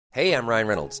Hey, I'm Ryan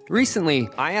Reynolds. Recently,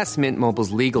 I asked Mint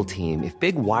Mobile's legal team if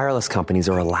big wireless companies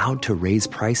are allowed to raise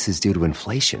prices due to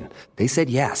inflation. They said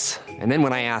yes. And then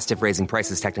when I asked if raising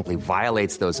prices technically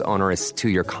violates those onerous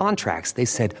two-year contracts, they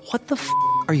said, "What the f***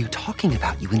 are you talking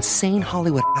about, you insane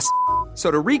Hollywood ass?" So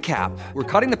to recap, we're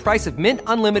cutting the price of Mint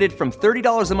Unlimited from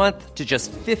 $30 a month to just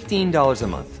 $15 a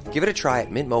month. Give it a try at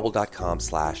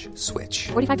mintmobile.com/switch.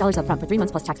 $45 up front for 3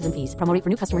 months plus taxes and fees. Promo rate for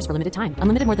new customers for limited time.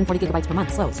 Unlimited more than 40 gigabytes per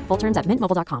month. Slows full terms at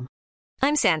mintmobile.com.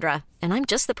 I'm Sandra, and I'm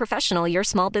just the professional your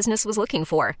small business was looking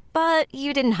for. But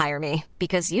you didn't hire me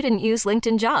because you didn't use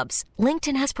LinkedIn Jobs.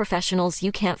 LinkedIn has professionals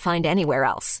you can't find anywhere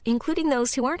else, including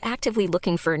those who aren't actively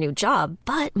looking for a new job,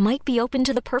 but might be open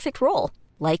to the perfect role,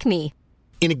 like me.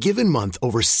 In a given month,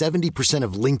 over 70%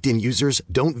 of LinkedIn users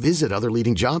don't visit other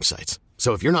leading job sites.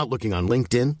 So if you're not looking on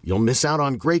LinkedIn, you'll miss out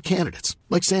on great candidates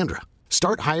like Sandra.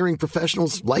 Start hiring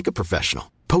professionals like a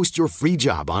professional. Post your free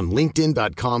job on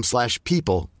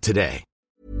linkedin.com/people today.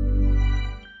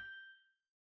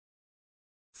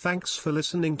 Thanks for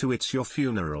listening to It's Your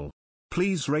Funeral.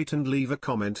 Please rate and leave a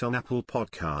comment on Apple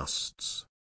Podcasts.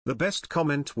 The best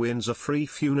comment wins a free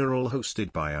funeral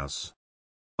hosted by us.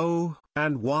 Oh,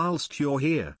 and whilst you're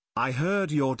here, I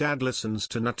heard your dad listens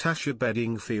to Natasha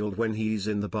Bedingfield when he's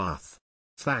in the bath.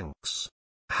 Thanks.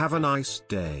 Have a nice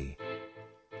day.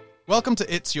 Welcome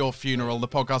to It's Your Funeral, the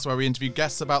podcast where we interview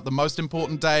guests about the most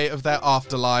important day of their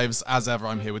afterlives. As ever,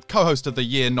 I'm here with co-host of the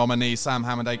year nominee, Sam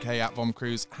Hammond, aka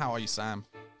 @VomCruise. How are you, Sam?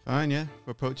 Fine, yeah.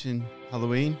 We're approaching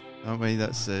Halloween, aren't we?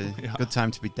 That's a good time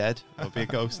to be dead or be a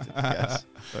ghost, I guess.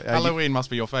 But, Halloween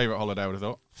must be your favourite holiday, I would have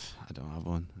thought. I don't have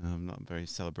one. I'm not a very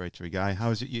celebratory guy.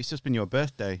 How's it? It's just been your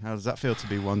birthday. How does that feel to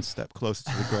be one step closer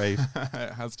to the grave?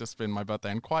 It has just been my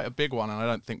birthday, and quite a big one, and I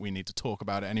don't think we need to talk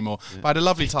about it anymore. Yeah. But I had a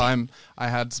lovely time. I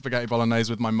had spaghetti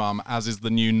bolognese with my mum, as is the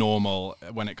new normal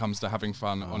when it comes to having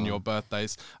fun on your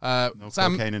birthdays. No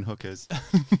Sam, cocaine and hookers.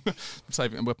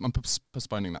 I'm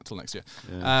postponing that till next year.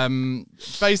 Yeah.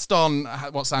 Based on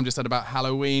what Sam just said about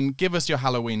Halloween, give us your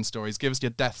Halloween stories, give us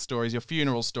your death stories, your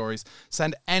funeral stories.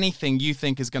 Send anything you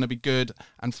think is going to be good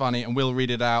and funny, and we'll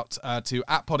read it out to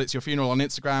 @poditsyourfuneral on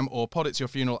Instagram or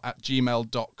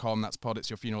poditsyourfuneral@gmail.com. That's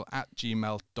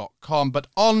poditsyourfuneral@gmail.com. But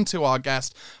on to our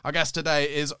guest. Our guest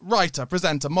today is writer,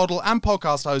 presenter, model, and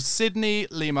podcast host Sydney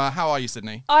Lima. How are you,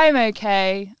 Sydney? I'm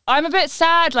okay. I'm a bit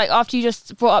sad, after you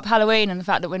just brought up Halloween and the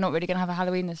fact that we're not really going to have a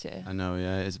Halloween this year. I know,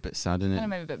 yeah, it's a bit sad, isn't it? Kind of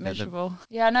made me a bit miserable.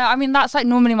 Yeah, no, I mean, that's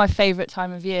normally my favourite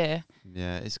time of year.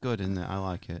 Yeah, it's good, isn't it? I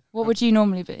like it. What would you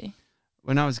normally be?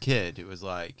 When I was a kid, it was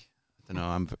I don't know,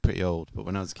 I'm pretty old, but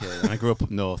when I was a kid, and I grew up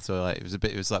north, so it was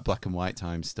like black and white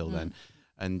times still then.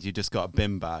 And you just got a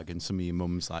bin bag and some of your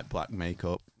mum's black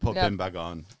makeup, put a bin bag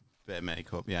on, bit of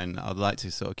makeup, and I'd like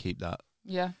to sort of keep that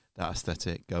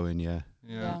aesthetic going, yeah.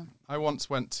 I once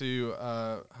went to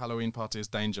a Halloween party as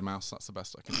Danger Mouse. That's the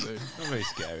best I can do. Not very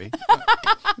scary.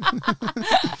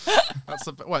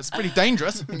 It's pretty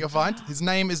dangerous, I think you'll find. His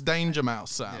name is Danger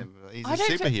Mouse, Sam. Yeah, he's a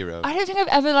superhero. I don't think I've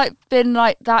ever been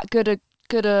that good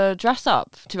a dress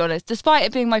up, to be honest. Despite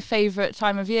it being my favourite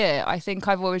time of year, I think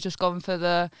I've always just gone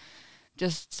for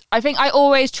I think I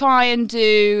always try and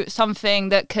do something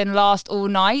that can last all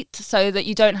night so that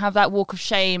you don't have that walk of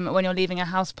shame when you're leaving a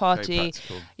house party. Very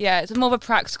practical. Yeah, it's more of a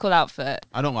practical outfit.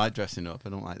 I don't like dressing up. I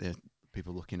don't like the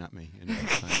people looking at me.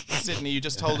 Sydney, you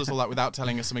just told us all that without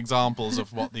telling us some examples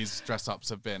of what these dress-ups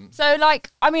have been. So,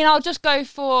 I'll just go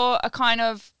for a kind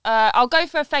of... I'll go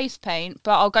for a face paint,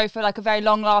 but I'll go for a very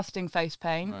long-lasting face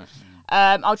paint. Right.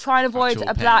 I'll try and avoid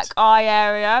a black eye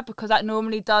area because that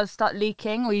normally does start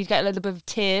leaking or you get a little bit of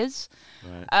tears.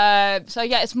 Right.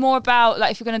 It's more about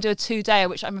if you're going to do a 2-day,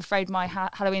 which I'm afraid my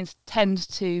Halloweens tend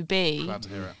to be. Glad to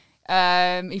hear it.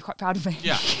 Are you quite proud of me?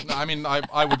 Yeah. No, I mean,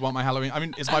 I would want my Halloween. I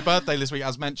mean, it's my birthday this week,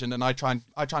 as mentioned, and I try and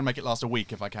make it last a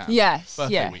week if I can. Yes.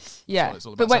 Birthday week. Yeah. That's what it's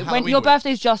all but about. when your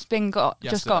birthday's just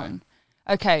gone.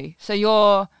 Okay, so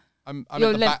you're. I'm at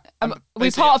the back. Am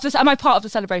I part of the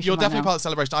celebration? You're definitely part of the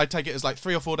celebration. I take it as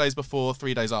 3 or 4 days before,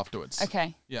 3 days afterwards.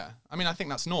 Okay. Yeah. I mean, I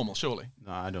think that's normal, surely.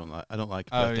 No, I don't like a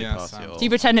birthday party at all. Do you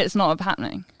pretend it's not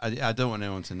happening? I don't want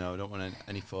anyone to know. I don't want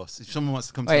any fuss. If someone wants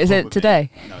to come to the pub with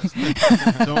today? No, if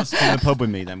someone wants to come to the pub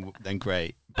with me, then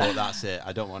great. But that's it.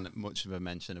 I don't want much of a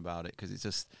mention about it because it's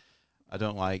just... I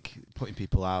don't like putting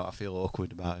people out. I feel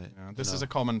awkward about it. Yeah, this is a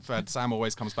common thread. Sam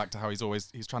always comes back to how he's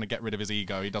trying to get rid of his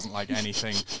ego. He doesn't like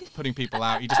anything putting people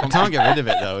out. He just wants can't get rid of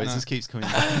it though. It just keeps coming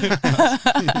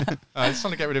back. He's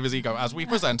trying to get rid of his ego as we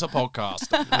present a podcast.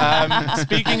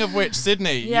 Speaking of which,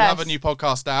 Sydney, you have a new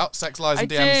podcast out, Sex Lies and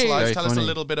DM Slides. Tell us a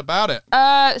little bit about it.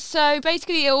 So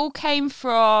basically, it all came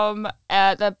from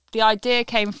the idea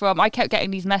came from I kept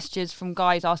getting these messages from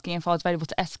guys asking if I was available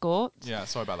to escort. Yeah,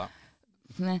 sorry about that.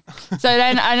 then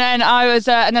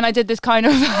I did this kind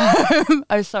of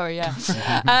oh sorry yeah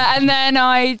and then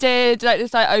I did like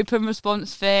this like open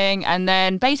response thing, and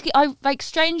then basically I like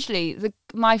strangely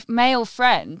my male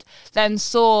friend then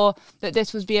saw that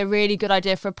this would be a really good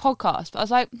idea for a podcast, but I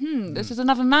was like this is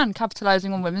another man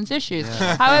capitalizing on women's issues.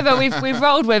 However, we've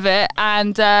rolled with it,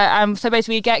 and so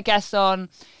basically we get guests on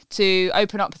to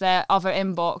open up their other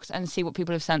inbox and see what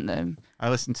people have sent them. I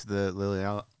listened to the Lily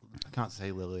Allen. I can't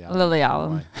say Lily Allen. Lily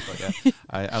Allen. But yeah,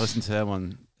 I listened to her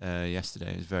one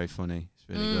yesterday. It was very funny. It's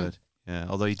really good. Yeah,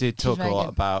 although he did talk a lot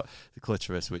about the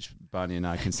clitoris, which Barney and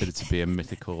I consider to be a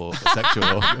mythical sexual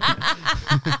organ.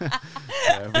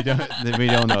 We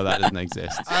don't know that doesn't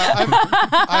exist.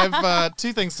 I have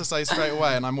two things to say straight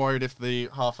away, and I'm worried if the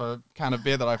half a can of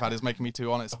beer that I've had is making me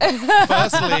too honest.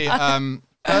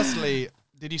 Firstly,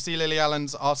 did you see Lily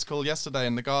Allen's article yesterday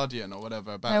in The Guardian or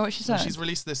whatever about what she said? She's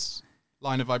released this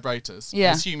line of vibrators. Yeah.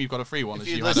 I assume you've got a free one. If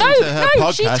as you you listen had. to her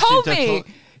podcast, she told me.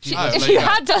 If you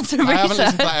had done some research. I haven't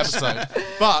listened to that episode.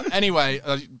 But anyway,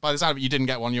 by the sound of it, you didn't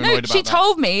get one. You're annoyed about that. She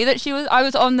told me that I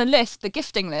was on the list, the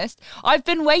gifting list. I've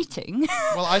been waiting.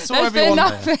 Well, I saw everyone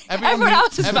else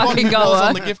is fucking going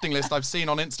on the gifting list I've seen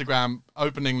on Instagram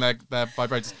opening their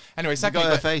vibrators. Anyway, secondly,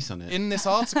 got her face on it. In this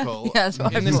article,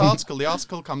 the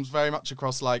article comes very much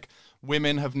across like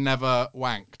women have never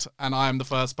wanked, and I am the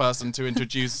first person to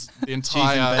introduce the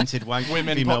entire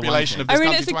women population of this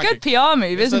country. It's a good PR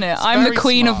move, isn't it? I'm the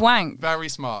queen of wank. Very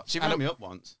smart. She rang me up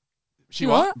once. She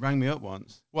what? Rang me up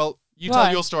once. Well, you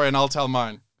tell your story and I'll tell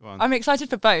mine. Go on. I'm excited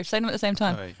for both. Say them at the same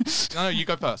time. No, you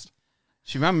go first.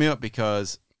 She rang me up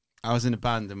because I was in a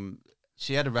band and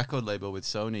she had a record label with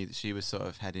Sony that she was sort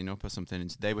of heading up or something,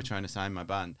 and they were trying to sign my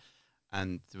band.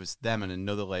 And there was them and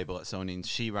another label at Sony, and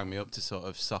she rang me up to sort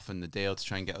of soften the deal to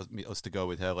try and get us to go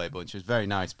with her label. And she was very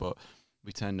nice, but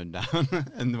we turned them down.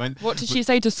 And what did she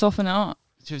say to soften it up?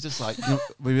 She was just like,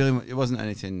 it wasn't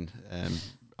anything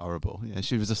horrible. Yeah,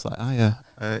 she was just like,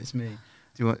 it's me.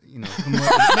 Do you want, come work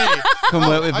with me? Come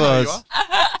work with us.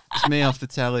 It's me off the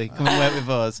telly. Come and work with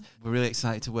us. We're really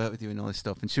excited to work with you and all this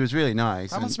stuff. And she was really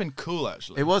nice. That must have been cool,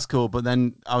 actually. It was cool, but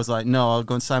then I was like, no, I'll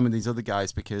go and sign with these other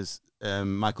guys because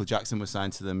Michael Jackson was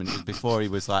signed to them, and it was before he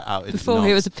was like out. Before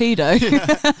he was a pedo.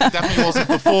 It definitely wasn't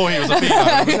before he was a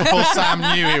pedo. It was before Sam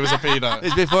knew he was a pedo.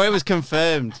 It's before it was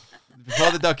confirmed.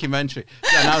 Before the documentary.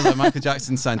 And I was like, Michael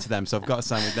Jackson signed to them, so I've got to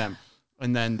sign with them.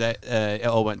 And then it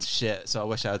all went to shit, so I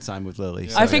wish I had signed with Lily.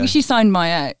 Yeah. So, I think she signed my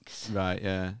ex. Right,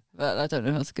 yeah. But I don't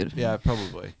know if that's good. Yeah,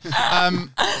 probably.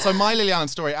 So my Lily Allen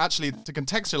story, actually, to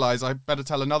contextualise, I better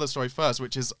tell another story first,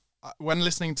 which is when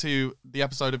listening to the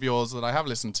episode of yours that I have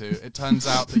listened to, it turns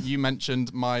out that you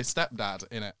mentioned my stepdad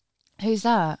in it. Who's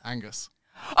that? Angus.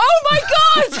 Oh my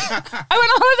God! I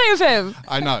went on holiday with him.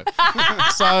 I know.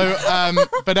 So,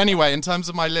 but anyway, in terms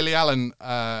of my Lily Allen,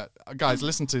 guys,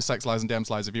 listen to Sex Lies and Damn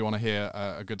Lies if you want to hear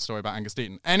a good story about Angus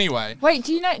Deaton. Anyway. Wait,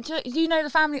 do you know the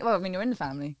family? Well, I mean, you're in the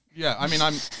family. Yeah, I mean,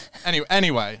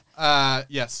 Anyway,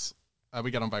 yes.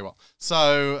 We get on very well.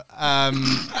 So,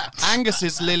 Angus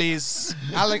is Lily's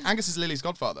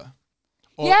godfather.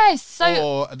 Or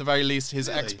at the very least, his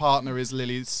ex-partner is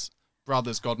Lily's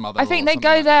brother's godmother. I think they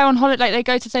go there on holiday. Like, they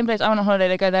go to the same place. I'm on holiday.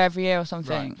 They go there every year or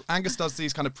something. Right. Angus does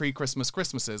these kind of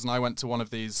Christmases, and I went to one of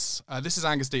these. This is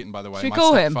Angus Deaton, by the way. Should we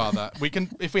call him? Stepfather. We can,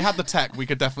 if we had the tech, we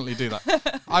could definitely do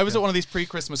that. I was at one of these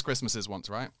Christmases once,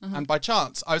 right? Mm-hmm. And by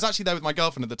chance, I was actually there with my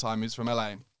girlfriend at the time, who's from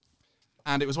LA.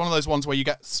 And it was one of those ones where you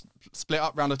get split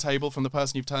up round a table from the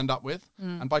person you've turned up with.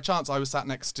 And by chance, I was sat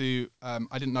next to, I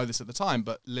didn't know this at the time,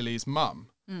 but Lily's mum,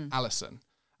 Alison.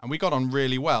 And we got on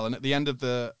really well. And at the end of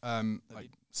the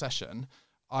session,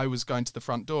 I was going to the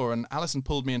front door, and Alison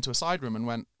pulled me into a side room and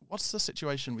went, "What's the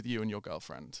situation with you and your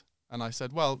girlfriend?" And I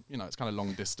said, "Well, it's kind of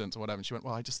long distance or whatever." And she went,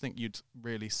 "Well, I just think you'd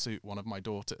really suit one of my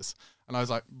daughters." And I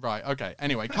was like, "Right, okay."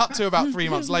 Anyway, cut to about 3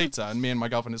 months later, and me and my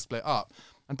girlfriend had split up.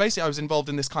 And basically, I was involved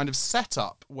in this kind of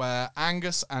setup where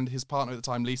Angus and his partner at the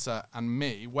time, Lisa, and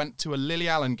me went to a Lily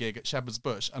Allen gig at Shepherd's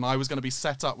Bush, and I was going to be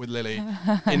set up with Lily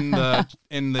in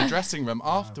the dressing room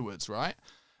afterwards, right?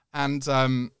 And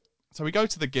so we go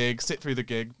to the gig, sit through the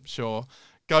gig, sure,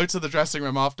 go to the dressing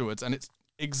room afterwards, and it's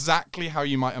exactly how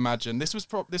you might imagine. This was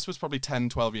probably 10,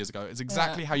 12 years ago. It's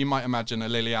exactly how you might imagine a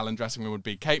Lily Allen dressing room would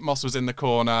be. Kate Moss was in the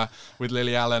corner with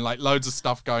Lily Allen, like loads of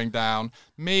stuff going down.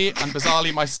 Me and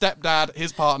bizarrely my stepdad,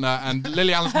 his partner, and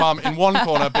Lily Allen's mum in one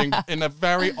corner being in a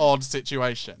very odd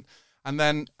situation. And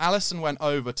then Alison went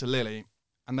over to Lily,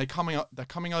 and they're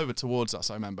coming over towards us,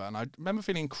 I remember. And I remember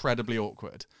feeling incredibly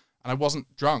awkward. And I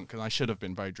wasn't drunk, and I should have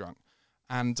been very drunk.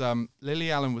 And Lily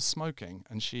Allen was smoking,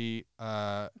 and she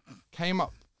came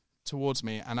up towards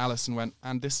me, and Alison went,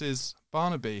 "And this is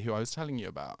Barnaby, who I was telling you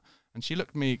about." And she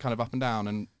looked at me kind of up and down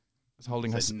and was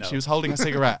holding no. she was holding a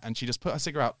cigarette, and she just put her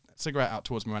cigarette out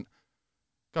towards me and went,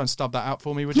 "Go and stub that out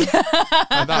for me, would you?"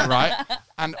 Like that, right?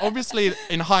 And obviously,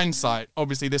 in hindsight,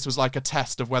 this was like a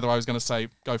test of whether I was going to say,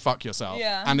 "Go fuck yourself."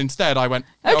 Yeah. And instead, I went,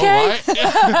 Okay. "All right."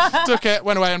 Yeah. Took it,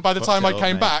 went away, and by the time I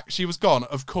came mate. back, she was gone,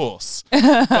 of course.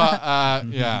 But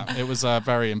yeah, it was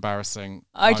very embarrassing.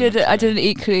 I did moment for an me.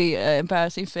 equally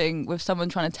embarrassing thing with someone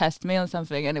trying to test me on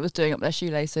something, and it was doing up their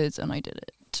shoelaces, and I did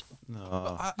it.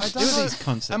 No. I Do don't know. these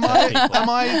concepts. Am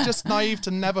I just naive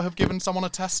to never have given someone a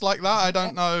test like that? I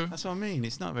don't know. That's what I mean.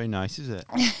 It's not very nice, is it?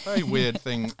 Very weird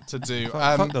thing to do.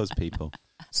 Fuck those people.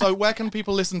 So where can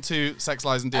people listen to Sex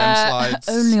Lies and DM Slides?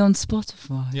 Only on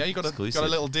Spotify. Yeah, you got a Exclusive.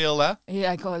 little deal there.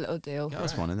 Yeah, I got a little deal. Give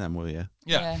us one of them, will you?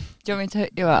 Yeah. Do you want me to hook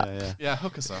you up? Yeah,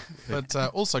 hook us up. But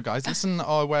also, guys, listen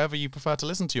wherever you prefer to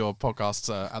listen to your podcasts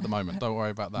at the moment. Don't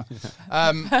worry about that.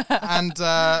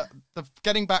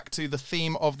 Getting back to the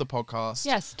theme of the podcast.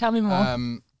 Yes, tell me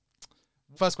more.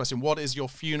 First question: what is your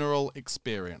funeral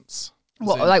experience?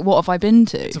 What have I been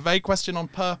to? It's a vague question on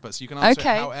purpose. You can answer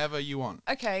Okay. it however you want.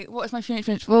 Okay, what is my funeral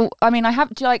experience? Well, I mean, I've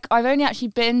only actually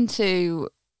been to,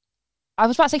 I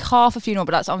was about to say half a funeral,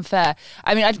 but that's unfair.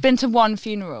 I mean, I'd been to one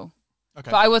funeral,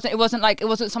 Okay. but it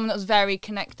wasn't someone that was very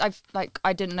connected.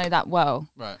 I didn't know that well.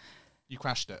 Right. You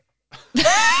crashed it.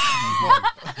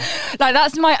 Like,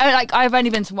 that's I've only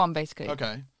been to one, basically.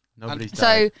 Okay. Nobody's So,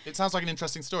 died. It sounds like an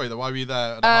interesting story, though. Why were you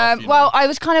there at a half funeral? well, I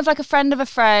was kind of like a friend of a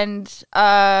friend, so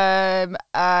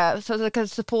it was like a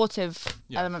supportive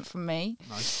element from me.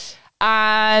 Nice.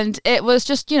 And it was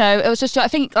just, I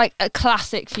think like a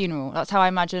classic funeral. That's how I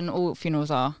imagine all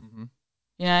funerals are. Mm-hmm.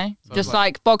 You know, So just like-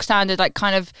 like bog standard, like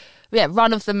kind of,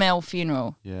 run of the mill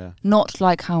funeral. Yeah. Not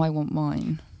like how I want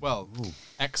mine. Well,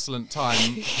 excellent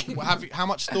time. How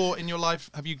much thought in your life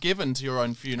have you given to your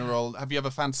own funeral? Have you ever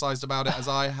fantasized about it as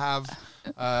I have?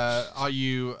 Are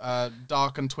you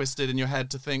dark and twisted in your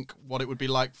head to think what it would be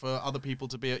like for other people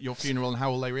to be at your funeral and how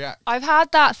will they react? I've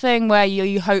had that thing where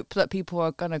you hope that people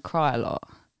are gonna cry a lot.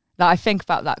 Like, I think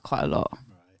about that quite a lot.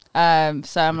 So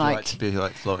I'm Would you like to be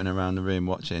like floating around the room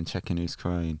watching, checking who's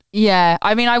crying. yeah.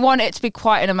 I mean, I want it to be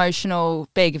quite an emotional,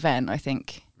 big event. I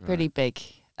think really big.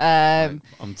 On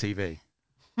TV.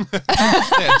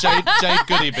 Yeah, Jade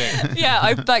Goody bit. Yeah,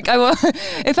 I want.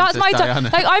 If that's my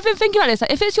Diana. like, I've been thinking about this.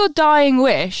 Like, if it's your dying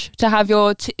wish to have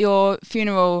your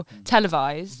funeral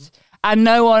televised and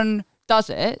no one does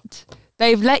it,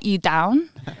 they've let you down.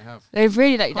 They've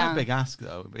really let you Quite down. a big ask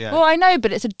though. But yeah. Well, I know,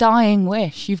 but it's a dying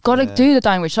wish. You've got to do the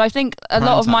dying wish. So I think a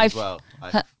lot of my as well.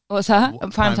 Like, what's that?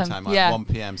 prime time, like yeah, 1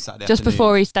 p.m. Saturday just afternoon.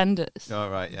 before EastEnders. Oh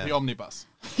right, yeah. The omnibus.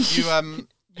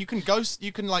 You can ghost.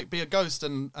 You can like be a ghost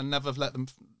and never let them.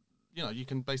 You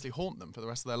can basically haunt them for the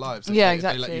rest of their lives. If Yeah, if they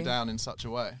let exactly. you down in such a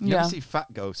way. You Yeah. never see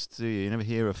fat ghosts, do you? You never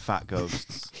hear of fat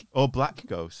ghosts or black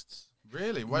ghosts.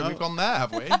 Really? Well, No. we've gone there,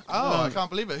 have we? Oh, I can't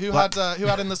believe it. Who Black-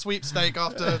 had in the sweepstake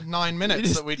after 9 minutes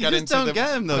just- that we'd you get just into don't the, get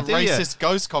 'em though, the do you? racist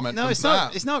ghost comment? No, from it's not.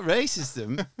 Sam? It's not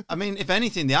racism. I mean, if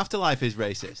anything, the afterlife is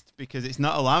racist because it's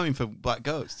not allowing for black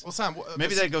ghosts. Well, Sam,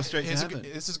 Maybe they go straight to here's heaven.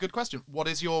 This is a good question. What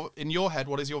is in your head?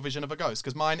 What is your vision of a ghost?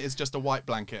 Because mine is just a white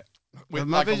blanket with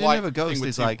My like a vision white of a ghost thing with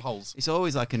is two like holes. it's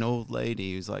always like an old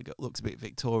lady who's like looks a bit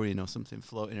Victorian or something,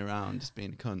 floating around, just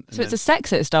being a cunt. So it's a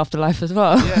sexist afterlife as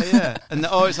well. yeah. And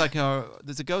they're always like,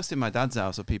 there's a ghost in my dad's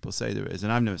house, or people say there is,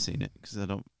 and I've never seen it because I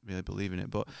don't really believe in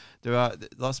it. But there are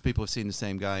lots of people have seen the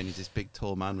same guy, and he's this big,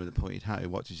 tall man with a pointed hat who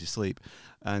watches you sleep.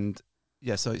 And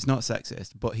yeah, so it's not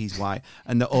sexist, but he's white,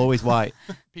 and they're always white.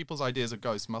 People's ideas of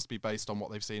ghosts must be based on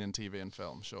what they've seen in TV and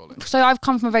film, surely. So I've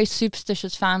come from a very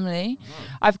superstitious family.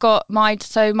 I've got my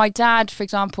dad, for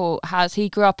example, he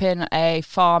grew up in a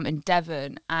farm in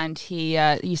Devon, and he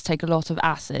used to take a lot of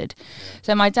acid.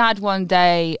 So my dad one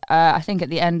day, I think at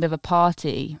the end of a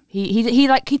party,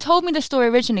 he told me the story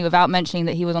originally without mentioning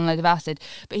that he was on a load of acid,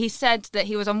 but he said that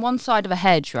he was on one side of a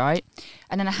hedge, right,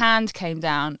 and then a hand came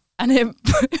down. And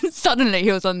suddenly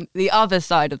he was on the other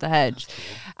side of the hedge.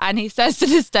 And he says to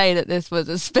this day that this was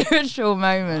a spiritual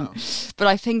moment. Wow. But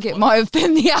I think it might have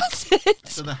been the acid.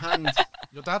 So the hand,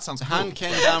 your dad sounds the cool. hand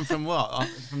came down from what?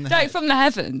 From the No, head? from the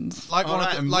heavens. Like Oh, one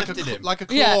right, of and the, lifted him. like a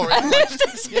claw.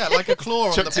 Yeah. Like a claw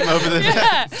on Chucked the him over the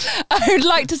Yeah. I would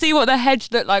like to see what the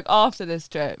hedge looked like after this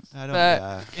trip. I don't, But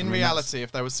yeah. In reality,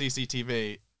 if there was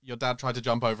CCTV, your dad tried to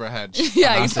jump over a hedge.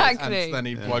 Yeah, and exactly. And then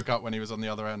he woke up when he was on the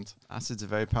other end. Acid's a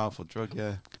very powerful drug,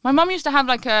 yeah. my mum used to have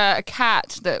like a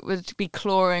cat that would be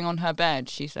clawing on her bed,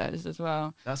 she says, as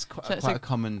well. That's So quite it's a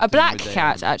common A thing black with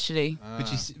cat, actually. Could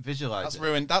you visualize That's it?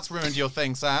 ruined. That's ruined your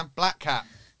thing, Sam. Black cat.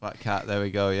 Black cat, there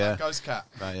we go, yeah. Ghost cat.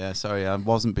 Right, yeah, sorry, I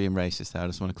wasn't being racist there, I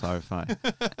just want to clarify.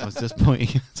 I was just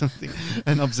pointing at something,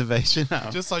 an observation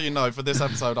out. Just so you know, for this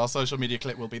episode, our social media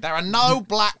clip will be, there are no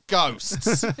black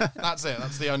ghosts. That's it.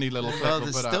 That's the only little clip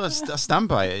we'll put out. I stand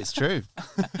by it, it's true.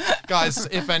 Guys,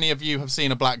 if any of you have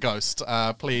seen a black ghost,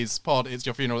 please,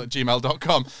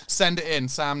 poditsyourfuneral@gmail.com. Send it in.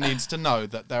 Sam needs to know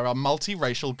that there are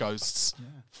multiracial ghosts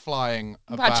flying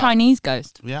What about. about a Chinese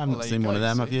ghost? Yeah, I've not Well, seen one of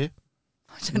them, have you?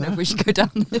 I don't know if we should go down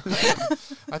there.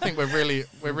 I think we're really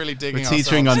digging We're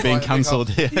teetering on ourselves being quite a big hole. cancelled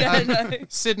here. Yeah, no.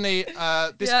 Sydney,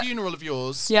 this Yeah. funeral of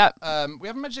yours, Yep. we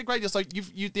haven't mentioned a great deal. So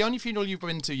the only funeral you've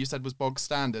been to, you said, was bog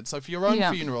standard. So for your own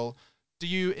Yeah. funeral, do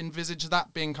you envisage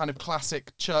that being kind of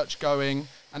classic church going?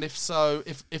 And if so,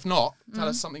 if not, tell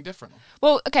us something different.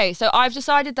 Well, okay, so I've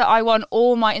decided that I want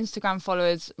all my Instagram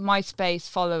followers, MySpace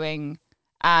following,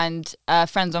 and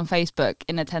friends on Facebook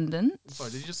in attendance. Sorry,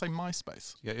 did you just say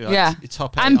MySpace? Yeah.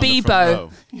 Top And eight on the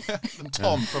front Bebo. row. And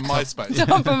Tom from MySpace.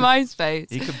 Tom from MySpace.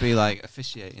 He could be like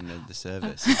officiating the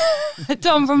service.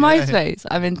 Tom from MySpace.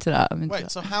 I'm into that.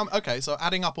 Wait, so so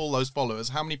adding up all those followers,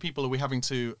 how many people are we having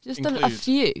to Just include? a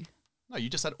few. No, you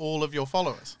just said all of your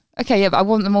followers. Okay, yeah, but I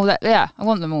want them all. I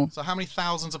want them all. So how many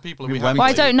thousands of people are I we mean, having? Well,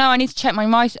 I to- don't know. I need to check my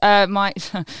I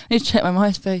need to check my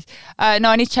MySpace. No,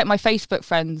 I need to check my Facebook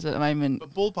friends at the moment.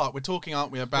 But ballpark, we're talking, aren't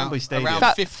we, about Wembley Stadium. around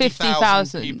About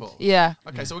 50,000 people? Yeah.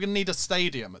 Okay, so we're going to need a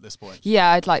stadium at this point. Yeah,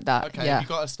 I'd like that. Okay, yeah. have you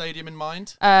got a stadium in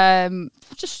mind?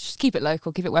 Just keep it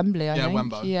local. Keep it Wembley. I think.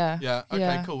 Wembo. Yeah. Yeah, okay,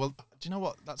 Yeah. cool. Well, do you know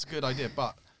what? That's a good idea,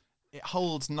 but it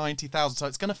holds 90,000, so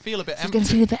it's going to feel a bit It's empty. going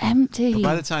to feel a bit empty. But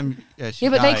by the time she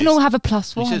Yeah, but they can dies, all have a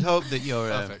plus you one. should hope that your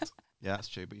Perfect. yeah, that's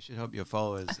true. But you should hope your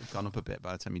followers have gone up a bit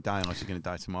by the time you die, unless you're going to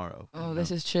die tomorrow. Oh, this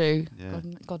is true. Yeah.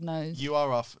 God knows. You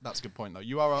are off. That's a good point, though.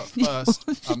 You are our first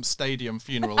stadium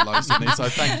funeral, though, Sydney. So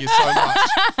thank you so much.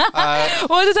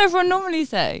 What does everyone normally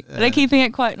say? Are they keeping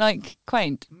it quite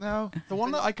quaint? No, The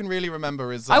one that I can really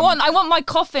remember is I want my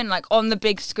coffin on the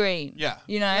big screen. Yeah,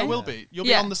 You know? it will be. You'll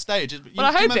be Yeah. on the stage. Well,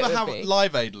 I do you hope it remember would how be.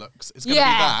 Live Aid looks? It's going to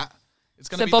Yeah. be that. It's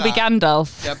going to So be Bobby that.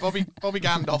 Gandalf. Yeah, Bobby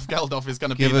Geldof is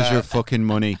going to be give there. us your fucking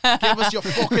money. Give us your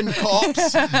fucking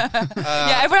cops.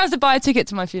 Yeah, everyone has to buy a ticket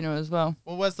to my funeral as well.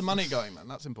 Well, where's the money going then?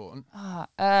 That's important.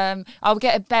 I'll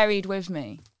get it buried with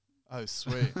me. Oh,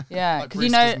 sweet. Yeah, Like because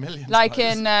Brewster's Millions, like those.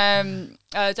 in isn't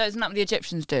that what the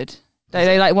Egyptians did?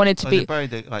 They wanted to Oh, be they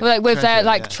buried it, with their treasure,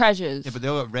 yeah. treasures. Yeah, but they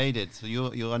all got raided, so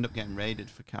you'll end up getting raided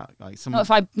for some.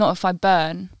 Not if I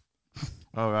burn.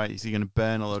 All right, so you're going to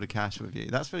burn a load of cash with you.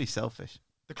 That's really selfish.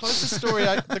 The closest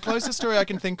story I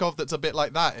can think of that's a bit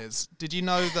like that is, did you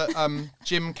know that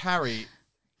Jim Carrey,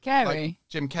 Carey.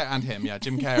 Jim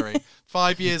Carrey,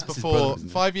 5 years That's his before brother, isn't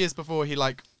it? 5 years before he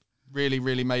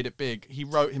really made it big, he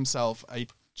wrote himself a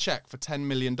check for $10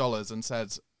 million and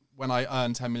said, when I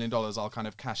earn $10 million, I'll kind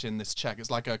of cash in this check.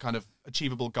 It's like a kind of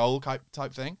achievable goal type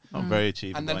thing. Not very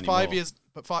achievable. And then anymore. 5 years,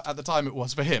 at the time it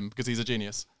was for him because he's a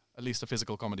genius, at least a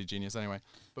physical comedy genius anyway.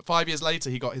 But 5 years later,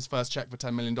 he got his first check for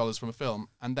 $10 million from a film.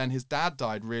 And then his dad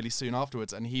died really soon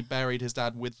afterwards. And he buried his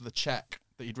dad with the check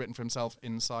that he'd written for himself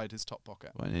inside his top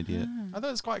pocket. What an idiot. I thought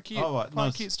it was quite cute. Oh, what? Quite No,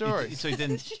 a cute story. So he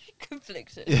didn't.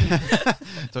 Conflicted. I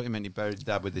thought you meant he buried his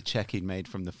dad with the check he'd made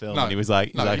from the film. No, and he was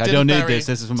like, he I didn't don't need bury this.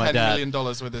 This is for my $10 dad. million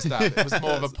with his dad. It was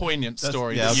more of a poignant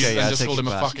story. yeah, that you okay, then yeah, just take called it him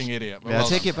a back. fucking idiot. But Yeah, well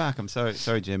take done. it back. I'm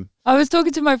sorry, Jim. I was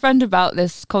talking to my friend about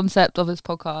this concept of this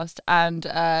podcast, and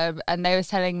they were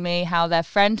telling me how their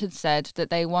friend had said that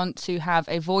they want to have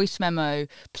a voice memo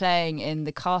playing in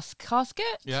the casket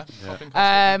Yeah.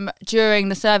 Popping during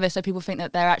the service, so people think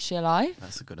that they're actually alive.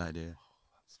 That's a good idea.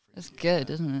 That's good,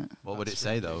 isn't it? What would it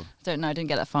say though? I don't know. I didn't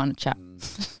get that far in the chat.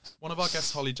 One of our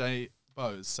guests, Holly J.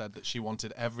 Bowes, said that she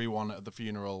wanted everyone at the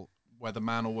funeral, whether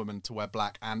man or woman, to wear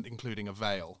black and including a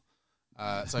veil.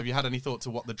 So have you had any thought to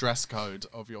what the dress code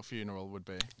of your funeral would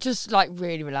be? Just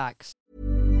really relaxed.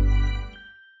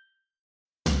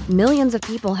 Millions of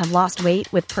people have lost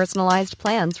weight with personalized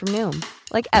plans from Noom.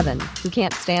 Like Evan, who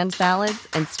can't stand salads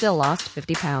and still lost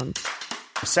 50 pounds.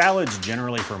 Salads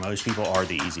generally for most people are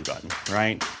the easy button,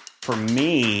 right? For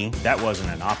me, that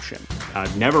wasn't an option.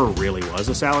 I never really was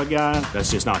a salad guy.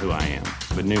 That's just not who I am.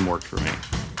 But Noom worked for me.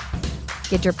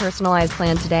 Get your personalized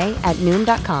plan today at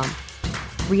Noom.com.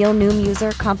 Real Noom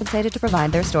user compensated to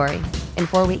provide their story. In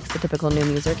 4 weeks, the typical Noom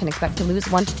user can expect to lose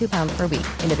 1 to 2 pounds per week.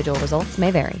 Individual results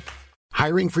may vary.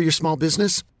 Hiring for your small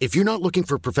business? If you're not looking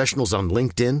for professionals on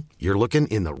LinkedIn, you're looking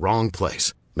in the wrong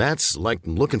place. That's like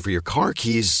looking for your car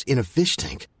keys in a fish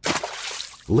tank.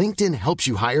 LinkedIn helps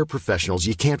you hire professionals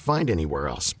you can't find anywhere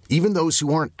else, even those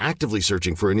who aren't actively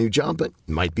searching for a new job but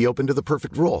might be open to the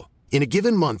perfect role. In a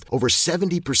given month, over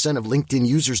 70% of LinkedIn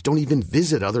users don't even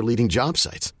visit other leading job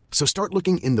sites. So start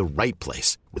looking in the right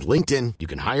place. With LinkedIn, you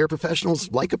can hire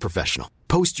professionals like a professional.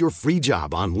 Post your free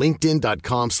job on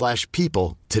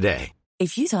linkedin.com/people today.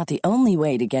 If you thought the only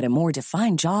way to get a more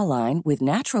defined jawline with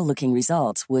natural-looking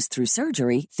results was through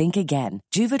surgery, think again.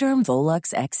 Juvederm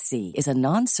Volux XC is a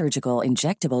non-surgical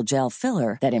injectable gel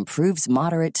filler that improves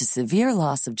moderate to severe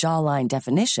loss of jawline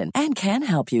definition and can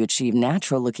help you achieve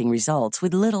natural-looking results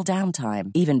with little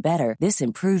downtime. Even better, this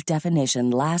improved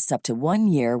definition lasts up to 1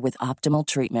 year with optimal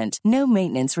treatment. No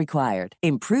maintenance required.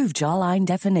 Improve jawline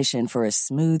definition for a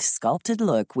smooth, sculpted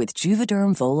look with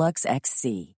Juvederm Volux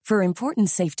XC. For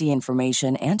important safety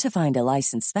information and to find a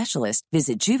licensed specialist,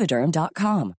 visit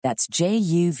Juvederm.com. That's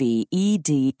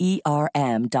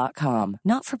JUVEDERM.com.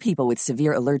 Not for people with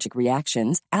severe allergic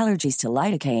reactions, allergies to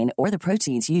lidocaine, or the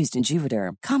proteins used in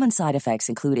Juvederm. Common side effects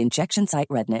include injection site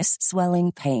redness,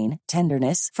 swelling, pain,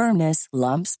 tenderness, firmness,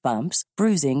 lumps, bumps,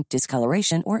 bruising,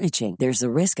 discoloration, or itching. There's a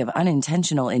risk of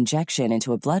unintentional injection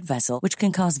into a blood vessel, which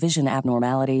can cause vision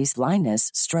abnormalities,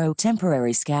 blindness, stroke,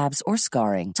 temporary scabs, or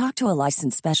scarring. Talk to a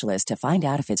licensed specialist to find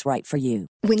out if it's right for you.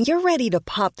 When you're ready to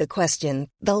pop the question,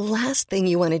 the last thing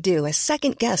you want to do is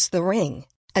second-guess the ring.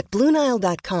 At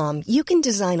BlueNile.com, you can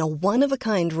design a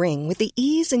one-of-a-kind ring with the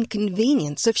ease and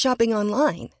convenience of shopping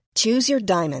online. Choose your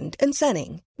diamond and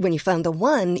setting. When you find the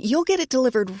one, you'll get it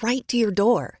delivered right to your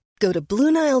door. Go to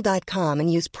BlueNile.com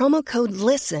and use promo code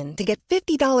LISTEN to get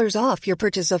 $50 off your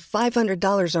purchase of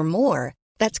 $500 or more.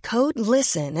 That's code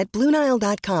LISTEN at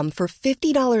BlueNile.com for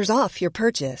 $50 off your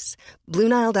purchase.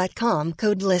 BlueNile.com,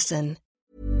 code LISTEN.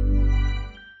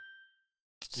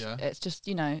 Yeah. It's just,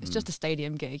 it's just a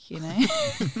stadium gig,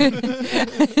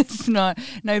 It's no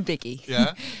biggie.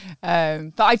 Yeah.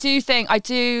 But I do think, I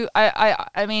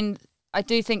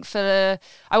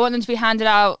want them to be handed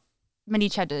out mini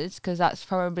cheddars, because that's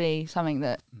probably something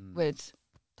that would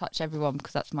touch everyone,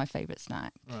 because that's my favourite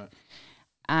snack. Right.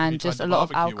 And just a lot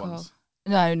of alcohol. Ones?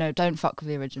 No, don't fuck with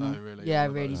the original. Oh, really? Yeah,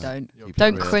 really don't.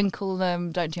 Don't crinkle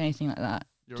them. Don't do anything like that.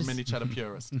 You're a mini cheddar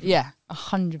purist. Yeah,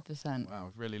 100%.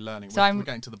 Wow, we're really learning. So we're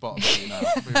getting to the bottom of you now.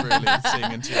 We're really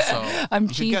seeing into your soul. I'm you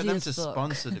cheesy should get them as to fuck.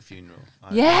 sponsor the funeral.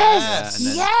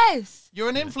 Yes. You're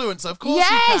an influencer, of course.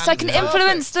 Yes, I can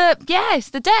influence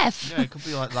the death. Yeah, it could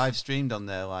be like live streamed on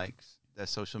their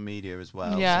social media as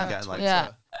well. Yeah, so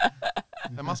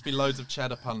there must be loads of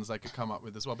cheddar puns they could come up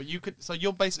with as well. But so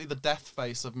you're basically the death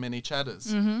face of mini cheddars.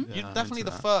 Mm-hmm. You're definitely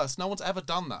the first. No one's ever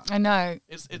done that. I know.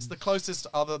 It's the closest,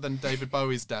 other than David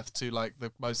Bowie's death, to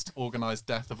the most organised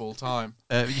death of all time.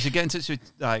 You should get in touch with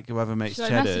whoever makes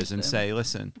cheddars and say,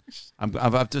 listen,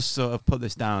 I've just sort of put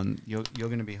this down. You're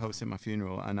going to be hosting my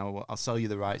funeral, and I'll sell you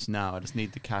the rights now. I just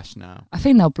need the cash now. I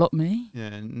think they'll block me.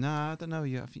 Yeah, no, I don't know.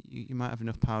 You might have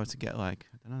enough power to get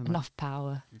enough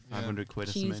power. 500 quid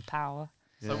or Cheese something. power.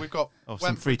 So we've got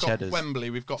some free cheddars.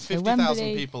 Wembley. We've got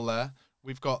 50,000 people there.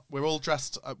 We're all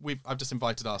dressed. I've just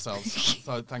invited ourselves,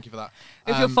 so thank you for that.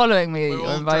 If you're following me,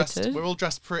 you're invited. We're all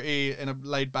dressed pretty in a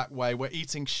laid-back way. We're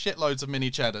eating shitloads of mini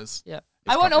cheddars. Yeah,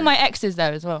 I want all my exes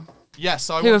there as well. Yes,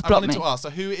 so I wanted to ask. So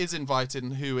who is invited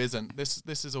and who isn't?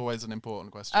 This is always an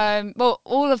important question. Well,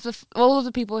 all of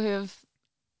the people who have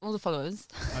all the followers.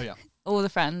 Oh yeah. All the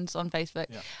friends on Facebook,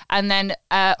 yeah. And then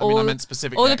I meant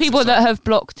specific all the exes, people that have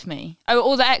blocked me.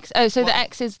 The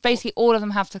exes, basically all of them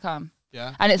have to come.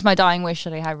 Yeah, and it's my dying wish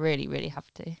that I really, really have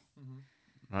to.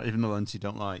 Mm-hmm. Right, even the ones you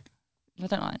don't like. I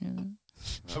don't like them.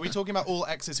 Are we talking about all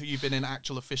exes who you've been in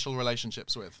actual official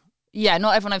relationships with? Yeah,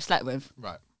 not everyone I've slept with.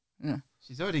 Right. Yeah.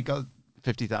 She's already got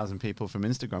 50,000 people from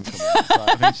Instagram coming. So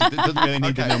I think she doesn't really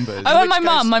need the numbers. Oh, and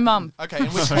my mum. Okay, in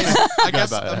which case, I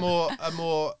guess a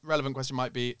more relevant question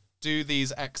might be: do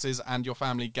these exes and your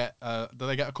family do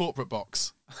they get a corporate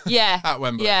box? Yeah. At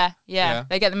Wembley. Yeah.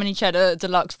 They get the mini cheddar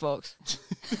deluxe box.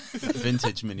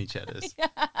 Vintage mini cheddars.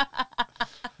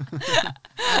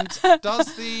 And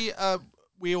does we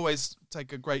always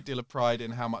take a great deal of pride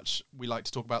in how much we like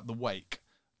to talk about the wake.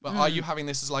 But are you having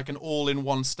this as like an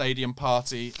all-in-one stadium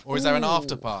party, or is there an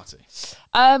after party?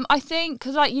 I think,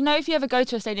 because if you ever go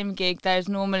to a stadium gig, there's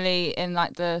normally in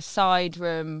the side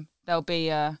room, there'll be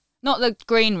not the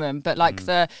green room, but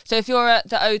so if you're at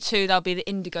the O2, there'll be the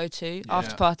Indigo 2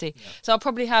 after party. Yeah. So I'll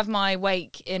probably have my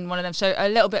wake in one of them. So a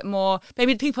little bit more,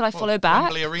 maybe the people I follow back.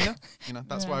 Wembley Arena,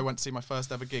 that's where I went to see my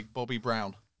first ever gig, Bobby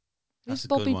Brown. Who's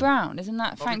Bobby Brown? Isn't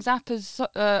that Frank Zappa's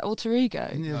alter ego?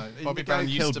 Yeah. No, Bobby Brown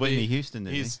used to be Whitney Houston.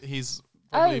 He's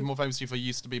probably more famous for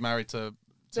used to be married to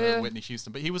Whitney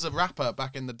Houston, but he was a rapper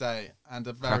back in the day and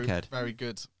a very very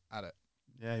good at it.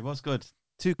 Yeah, he was good.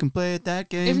 2 can play at that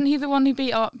game. Isn't he the one who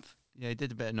beat up? Yeah, he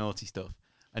did a bit of naughty stuff,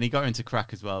 and he got into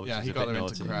crack as well. Which he got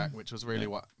into crack, which was really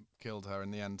what killed her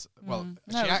in the end. Well, No,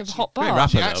 she it was a actually, hot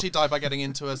bath. she actually died by getting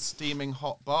into a steaming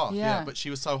hot bath. Yeah. But she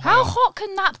was so high. How on- hot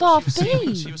can that bath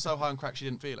be? She was so high on crack she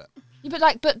didn't feel it.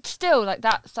 Yeah, but still, like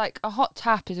that's like a hot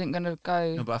tap isn't gonna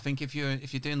go. No, but I think if you're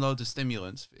doing loads of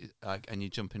stimulants, like, and you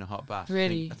jump in a hot bath,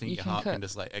 Really? I think You your can heart cook? can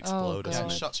just like explode. Oh, or Yeah, it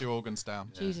something. shuts your organs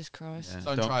down. Jesus Christ.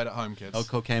 Yeah. Don't try it at home, kids. No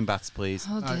cocaine baths, please.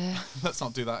 Oh dear. Let's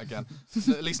not do that again.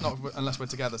 At least not unless we're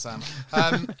together, Sam.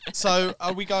 So,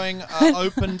 are we going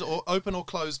open or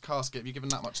closed casket? Have you given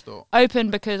that much thought?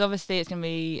 Open, because obviously it's gonna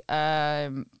be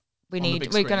we're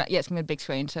big gonna screen. it's gonna be a big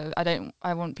screen, so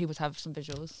I want people to have some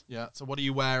visuals. Yeah. So, what are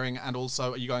you wearing? And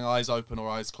also, are you going eyes open or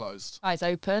eyes closed? Eyes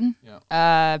open.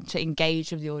 Yeah. To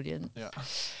engage with the audience. Yeah.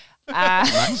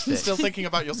 Still thinking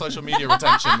about your social media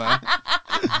retention there.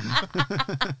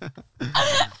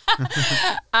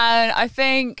 And I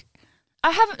think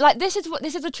I haven't like this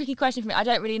is a tricky question for me. I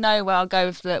don't really know where I'll go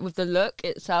with the look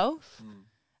itself.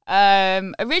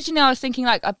 Originally I was thinking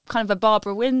like a kind of a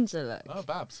Barbara Windsor look. Oh,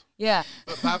 Babs. Yeah.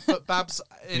 But Babs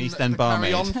in East the End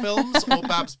Carry barmaid. On films or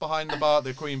Babs behind the bar at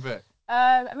the Queen Vic?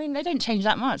 I mean they don't change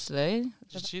that much, do they?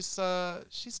 She's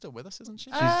still with us, isn't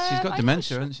she? She's got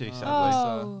dementia, hasn't she? Sadly.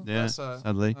 Oh. Yeah,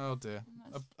 sadly. Oh dear.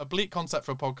 A bleak concept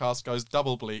for a podcast goes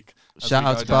double bleak. as Shout we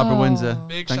out go to down. Barbara Windsor.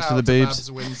 Big Thanks shout for the out to boobs.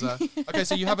 Babs Windsor. Okay,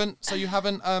 so you haven't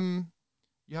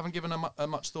given a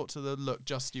much thought to the look.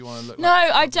 Just you want to look. No,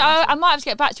 like I might have to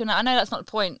get back to you on that. I know that's not the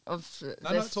point of. No,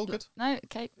 it's all good. No,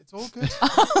 okay. It's all good.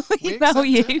 I'll We email accept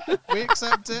you. it. We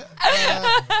accept it.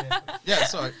 Yeah,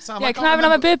 sorry, Sam. Yeah, I can can't I have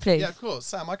another remember- beer, please? Yeah, of course,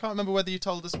 Sam. I can't remember whether you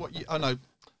told us what you. Oh no,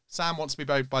 Sam wants to be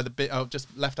buried by the bin. Oh,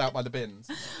 just left out by the bins.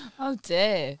 Oh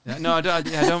dear. Yeah, no, I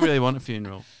don't really want a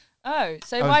funeral. Oh,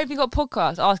 so why have you got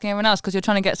podcasts asking everyone else? Because you're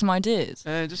trying to get some ideas.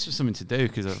 Just for something to do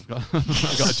because I've got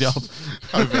a job.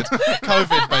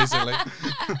 COVID, basically.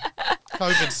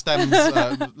 COVID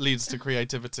stems leads to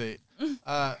creativity.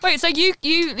 Wait, so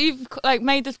you've like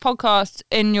made this podcast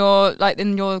in your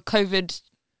COVID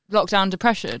lockdown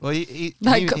depression? Well, he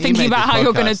thinking made about this how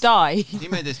you're going to podcast. die. He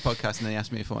made this podcast and they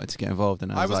asked me if I wanted to get involved,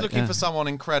 and I was like, looking for someone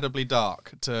incredibly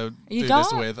dark to You do dark?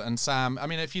 this with, and Sam. I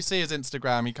mean, if you see his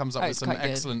Instagram, he comes up Oh, with it's some quite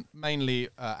good. excellent, mainly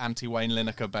anti-Wayne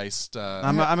Lineker based.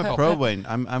 I'm a pro Wayne.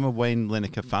 I'm a Wayne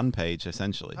Lineker fan page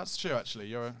essentially. That's true, actually.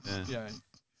 You're a Yeah.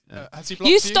 Has he blocked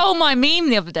You stole my meme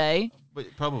the other day. But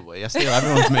probably I steal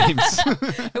everyone's memes.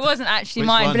 It wasn't actually Which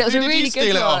mine, one? but it was Who a did you really steal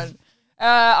good it off? one.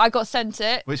 I got sent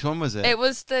it. Which one was it? It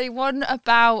was the one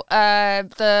about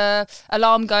the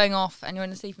alarm going off and you're in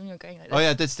the sleep and you're going like this. Oh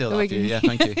yeah, I did steal The that for you. wiggly. Yeah,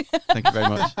 thank you. Thank you very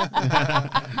much.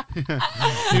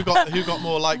 who got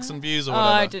more likes and views or Oh,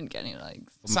 whatever? I didn't get any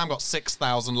likes. Sam got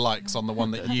 6,000 likes on the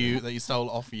one that you stole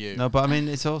off you. No, but I mean,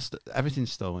 it's all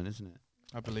everything's stolen, isn't it?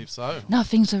 I believe so.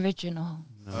 Nothing's original.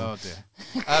 Oh dear.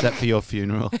 Except for your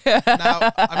funeral.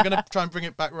 Now I'm going to try and bring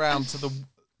it back round to the.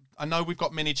 I know we've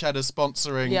got Mini Cheddar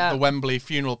sponsoring Yeah. the Wembley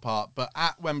funeral part, but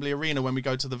at Wembley Arena when we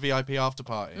go to the VIP after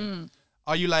party,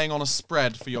 are you laying on a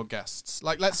spread for your guests?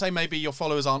 Like, let's say maybe your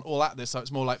followers aren't all at this, so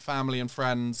it's more like family and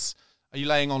friends. Are you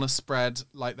laying on a spread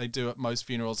like they do at most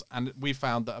funerals? And we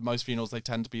found that at most funerals they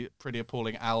tend to be pretty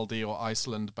appalling Aldi or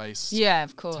Iceland-based Yeah,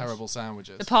 of course. terrible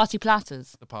sandwiches. The party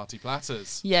platters. The party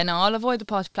platters. Yeah, no, I'll avoid the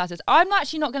party platters. I'm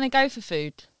actually not going to go for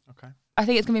food. Okay. I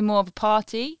think it's going to be more of a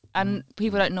party, and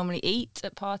people don't normally eat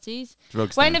at parties.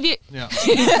 Drugs. When then. have you? Yeah.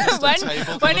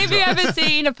 when have you ever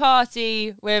seen a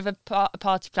party with a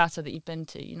party platter that you've been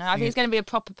to? You know, I think it's going to be a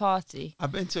proper party.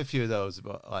 I've been to a few of those,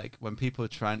 but like when people are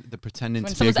they're pretending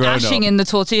When to be a someone's grown ashing up. in the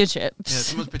tortilla chips. Yeah,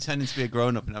 someone's pretending to be a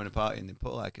grown up and having a party, and they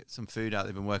put like some food out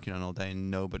they've been working on all day,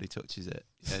 and nobody touches it,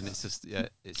 and it's just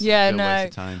it's Yeah, a real waste no.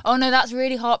 of time. Oh no, that's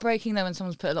really heartbreaking though when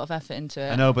someone's put a lot of effort into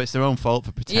it. I know, but it's their own fault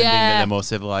for pretending that Yeah. they're more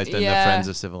civilized and Yeah. their friends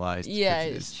are civilized. Yeah,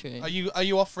 'cause it's true. Are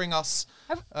you offering us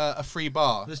a free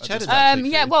bar? There's at cheddar this there. point?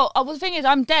 actually Yeah, free. well, the thing is,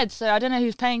 I'm dead, so I don't know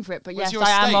who's paying for it. But Well, it's yes, your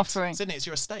I am estate, offering. Isn't it? It's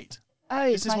your estate. Oh,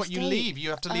 This it's is my what you estate. leave. You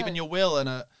have to leave in your will and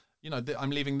I'm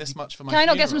leaving this much for my Can I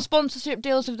not get some funeral. sponsorship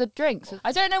deals with the drinks?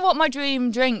 I don't know what my dream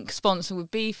drink sponsor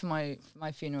would be for my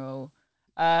funeral.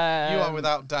 You are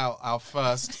without doubt our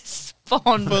first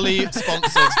Spawn. fully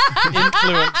sponsored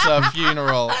influencer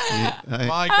funeral.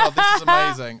 My God, this is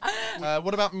amazing.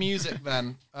 What about music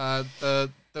then?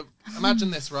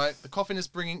 Imagine this, right? The coffin is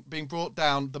being brought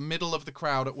down the middle of the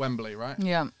crowd at Wembley, right?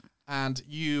 Yeah. And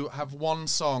you have one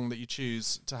song that you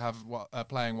choose to have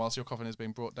playing whilst your coffin is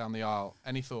being brought down the aisle.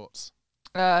 Any thoughts?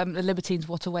 The Libertines,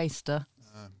 What a Waster.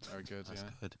 Very good. That's yeah.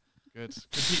 good. Good.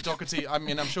 Pete Doherty, I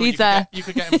mean, I'm sure He's, you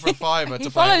could get him for a fiver he to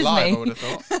play it follows live, me. I would have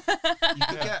thought. You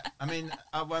could get, I mean,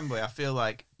 at Wembley, I feel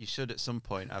like you should at some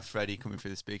point have Freddie coming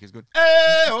through the speakers going,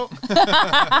 "Hey!"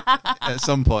 At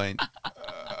some point.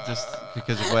 just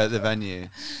because of where the venue?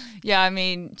 Yeah, I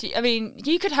mean,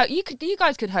 you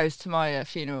guys could host my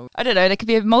funeral. I don't know. There could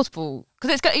be multiple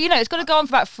because it's got to go on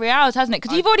for about 3 hours, hasn't it?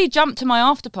 Because you've already jumped to my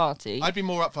after party. I'd be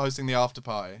more up for hosting the after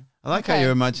party. I like how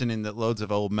you're imagining that loads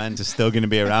of old men are still going to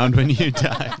be around when you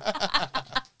die.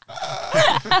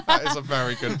 That is a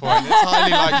very good point. It's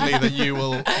highly likely that you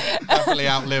will definitely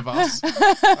outlive us.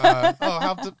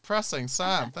 How depressing,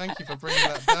 Sam. Thank you for bringing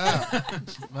that down.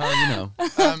 Well,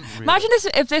 Imagine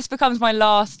if this becomes my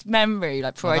last memory,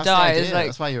 like before I die. It's like,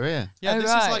 that's why you're here.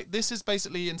 Yeah, this is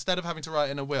basically, instead of having to write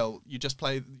in a will, you just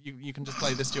play. You can just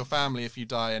play this to your family if you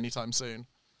die anytime soon.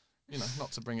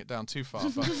 Not to bring it down too far,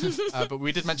 but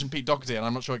we did mention Pete Doherty, and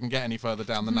I'm not sure it can get any further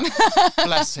down than that.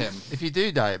 Bless him. If you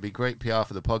do die, it'd be great PR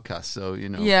for the podcast. So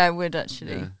Yeah, it would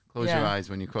actually. Yeah. Close your eyes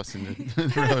when you're crossing the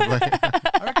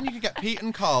road. I reckon you could get Pete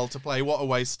and Carl to play What a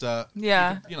Waster.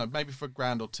 Yeah. Maybe for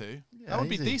 $1 or $2. Yeah, that would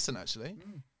be easy. decent, actually.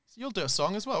 So you'll do a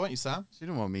song as well, won't you, Sam? You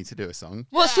don't want me to do a song.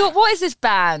 What is this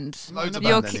band? Loads of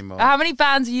bands anymore. How many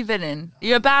bands have you been in?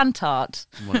 You're a band tart.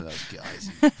 I'm one of those guys.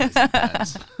 who plays in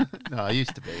bands. No, I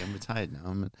used to be. I'm retired now.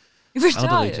 I'm an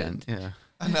elderly gent. Yeah.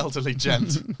 An elderly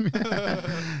gent.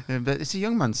 Yeah, but it's a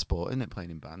young man's sport, isn't it?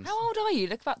 Playing in bands. How old are you?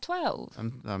 Look about 12.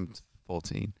 I'm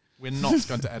 14. We're not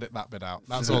going to edit that bit out.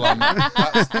 That's all I'm.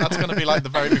 That's going to be like the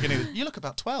very beginning. You look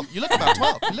about 12. You look about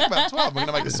 12. You look about 12. We're going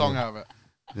to make a song out of it.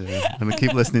 Yeah, I'm going to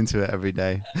keep listening to it every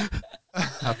day.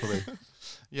 Happily.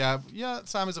 Yeah.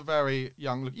 Sam is a very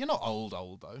young look. You're not old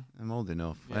though. I'm old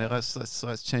enough. Yeah.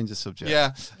 Let's change the subject.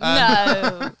 Yeah.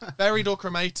 No. Buried or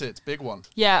cremated? Big one.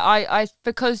 Yeah, I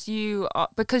because you've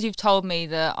told me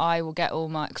that I will get all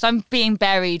my, because I'm being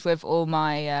buried with all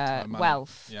my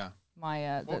wealth. Yeah.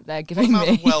 That they're giving what amount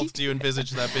me. of wealth do you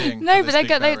envisage there being? No,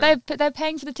 but they're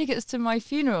paying for the tickets to my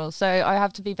funeral, so I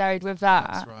have to be buried with that.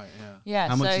 That's right. Yeah. Yeah.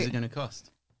 How much is it going to cost?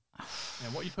 Yeah,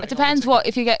 what are you putting It depends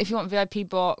if you want VIP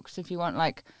box, if you want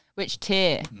like which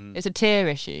tier. It's a tier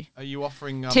issue. Are you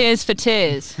offering Tears for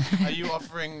tears? Are you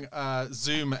offering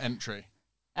Zoom entry?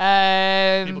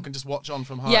 People can just watch on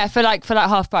from home. Yeah, for like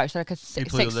half price, like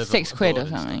six quid or abroad and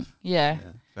something. stuff. Yeah,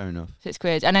 fair enough. 6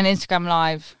 quid, and then Instagram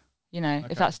Live. Okay.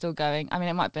 If that's still going. I mean,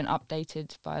 it might have been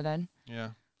updated by then.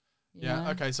 Yeah.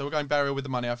 Yeah. Okay, so we're going burial with the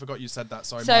money. I forgot you said that.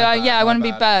 Sorry. So I want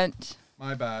to be burnt.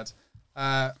 My bad.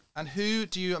 And who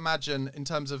do you imagine in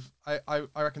terms of? I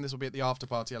reckon this will be at the after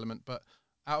party element, but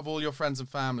out of all your friends and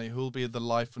family, who will be the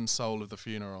life and soul of the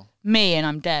funeral? Me, and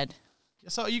I'm dead.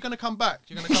 So are you going to come back?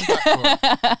 You're going to come back for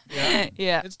it? Yeah.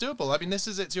 Yeah. It's doable. I mean,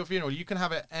 it's your funeral. You can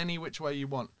have it any which way you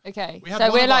want. Okay. We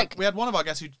had one of our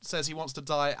guests who says he wants to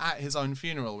die at his own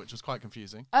funeral, which was quite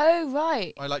confusing. Oh,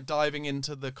 right. By like diving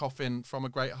into the coffin from a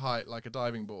great height, like a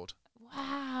diving board.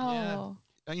 Wow.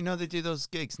 Yeah. They do those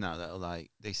gigs now that are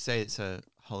like, they say it's a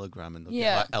hologram and they'll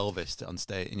Yeah. get like Elvis on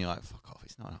stage and you're like, fuck off,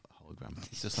 it's not a hologram.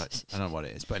 It's just like, I don't know what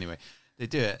it is. But anyway, they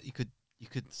do it. You could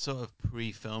sort of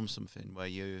pre-film something where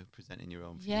you're presenting your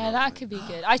own funeral. Yeah, that could be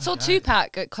good. I saw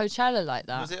Tupac at Coachella like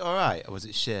that. Was it all right or was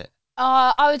it shit?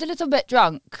 I was a little bit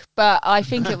drunk, but I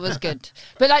think it was good.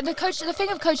 But like the thing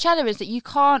of Coachella is that you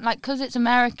can't, like, because it's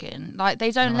American, like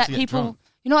they don't let people.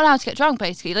 You're not allowed to get drunk,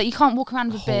 basically. Like you can't walk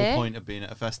around with beer. beer. The whole point of being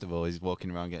at a festival is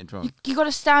walking around getting drunk. You got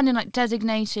to stand in like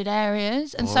designated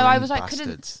areas, and so I was like,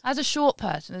 couldn't. As a short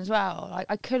person as well, like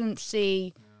I couldn't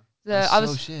see.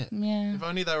 Shit. Yeah. If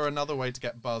only there were another way to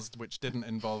get buzzed which didn't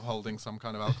involve holding some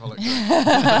kind of alcoholic drink.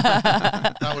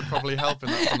 That would probably help in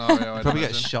that scenario. I'd probably get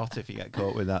imagine. shot if you get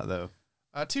caught with that, though.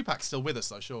 Tupac's still with us,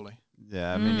 though, surely.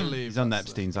 Yeah, I mean, he's on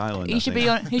Epstein's Island. He should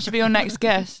be your next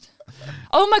guest.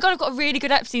 Oh my god, I've got a really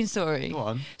good Epstein story. Go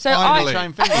on. So Finally.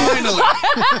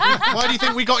 Why do you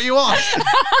think we got you on?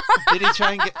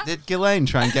 Did Ghislaine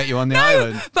try and get you on the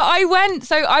island? But I went.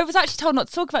 So I was actually told not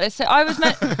to talk about this. So I was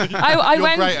meant. I You're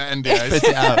went. great at NDAs. Spit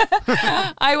it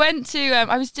out. I went to.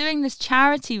 I was doing this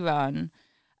charity run.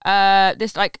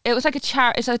 It's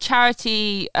a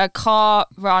charity car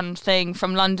run thing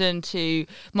from London to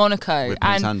Monaco With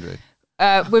Prince Andrew.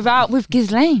 With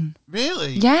Ghislaine.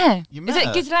 Really? Yeah. You Is met it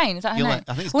her? Ghislaine? Is that her name?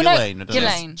 I think it's Well, Ghislaine. No, I don't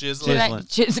know.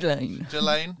 Ghislaine.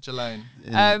 Ghislaine.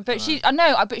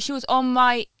 But she was on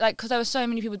my, like, because there were so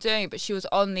many people doing it, but she was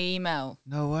on the email.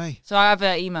 No way. So I have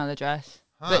her email address.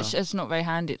 Huh. But it's not very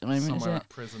handy at the moment, Somewhere is at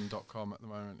prison.com at the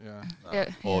moment, yeah.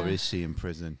 Yeah. Or is she in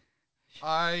prison?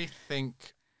 I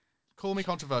think, call me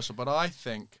controversial, but I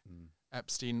think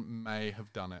Epstein may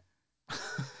have done it.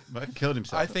 But killed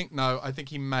himself. I think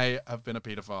he may have been a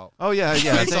paedophile. Oh, yeah.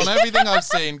 Based on everything I've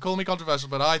seen, call me controversial,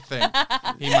 but I think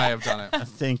he may have done it. I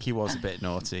think he was a bit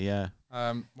naughty, yeah.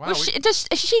 Wow, is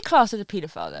she classed as a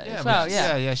paedophile though? Yeah, as well,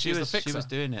 yeah. She was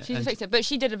doing it. She was a fixer, but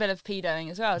she did a bit of pedoing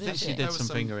as well, didn't I think she did some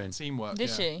fingering. Teamwork. Did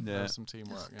she? Yeah. There was some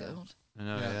teamwork. Yeah. God. I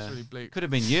know, It's really bleak. Could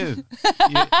have been you.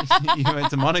 You went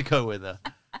to Monaco with her.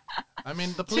 I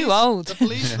mean, the police. Too old. The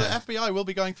police, the FBI will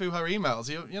be going through her emails.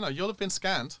 You'll have been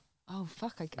scanned. Oh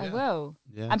fuck! I will.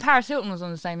 Yeah. And Paris Hilton was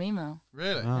on the same email.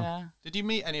 Really? Oh. Yeah. Did you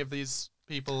meet any of these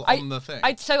people on the thing?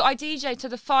 I DJ'd. So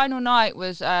the final night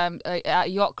was at a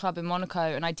yacht club in Monaco,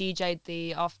 and I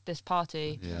DJ'd after this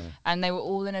party. Yeah. And they were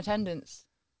all in attendance.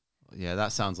 Yeah,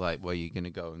 that sounds like where you're going to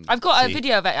go. And I've got a see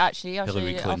video of it actually. I'll show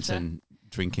Hillary you it Clinton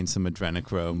drinking some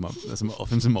adrenochrome,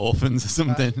 some orphans or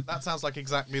something. That sounds like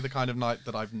exactly the kind of night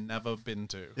that I've never been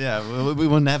to. Yeah, we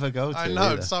will never go to. I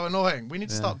know, it's so annoying. We need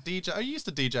to start DJ. I used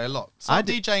to DJ a lot. Start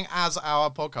DJing as our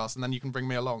podcast, and then you can bring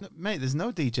me along. No, mate, there's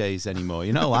no DJs anymore.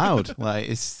 You're not allowed. Like,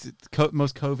 it's the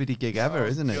most COVID-y gig ever,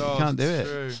 isn't it? God, you can't do it.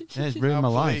 true. Yeah, it's ruined my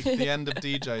life. The end of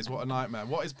DJs. What a nightmare.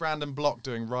 What is Brandon Block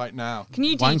doing right now? Can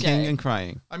you DJ? Wanking and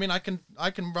crying. I mean, I can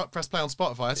press play on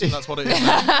Spotify. I assume that's what it is.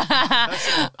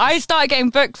 I started getting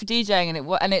booked for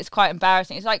DJing, and it's quite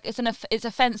embarrassing. It's like it's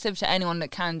offensive to anyone that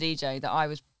can DJ that I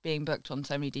was being booked on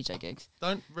so many DJ gigs.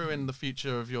 Don't ruin the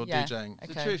future of your Yeah. DJing.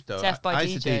 Okay. The truth, though, Death by I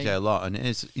used to DJ. DJ a lot, and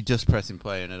you're just pressing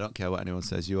play, and I don't care what anyone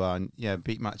says you are. And yeah,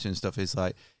 beat matching and stuff is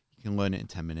like you can learn it in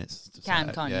 10 minutes.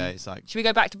 Can't you? Yeah, it's like. Should we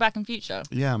go back to Back in Future?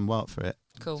 Yeah, I'm well up for it.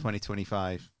 Cool.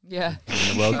 2025. Yeah. When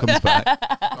the world comes back.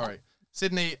 All right,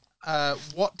 Sydney.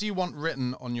 What do you want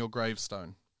written on your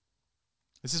gravestone?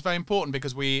 This is very important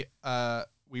because we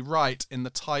write in the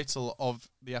title of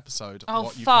the episode. Oh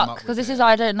what you come up fuck! with Because this here. is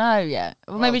I don't know yet.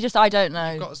 Or maybe just I don't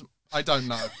know. I don't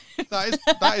know.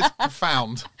 That is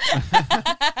profound.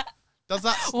 Does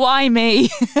that? Why me?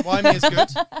 Why me is good.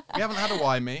 We haven't had a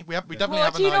why me. We definitely What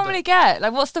have do you an idea. normally get?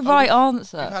 Like, what's the right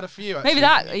answer? We've had a few. Actually. Maybe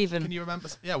that even. Can you remember?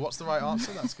 Yeah, what's the right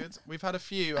answer? That's good. We've had a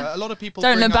few. A lot of people.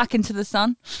 Don't bring look up- back into the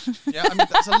sun. Yeah, I mean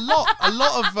that's a lot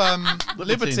of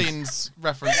libertines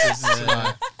references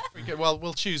tonight. Okay, well,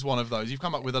 we'll choose one of those. You've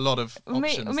come up with a lot of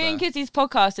options. Me and Kizzy's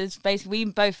podcast is basically we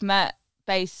both met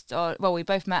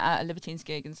at a Libertines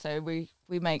gig, and so we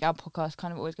make our podcast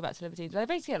kind of always go back to Libertines. They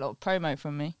basically get a lot of promo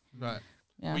from me. Right.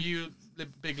 Yeah. Were you a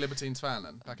big Libertines fan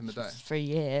then, back in the day? For a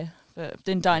year, but I've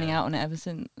been dining out on it ever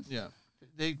since. Yeah.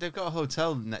 They've got a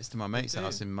hotel next to my mate's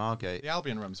house in Margate. The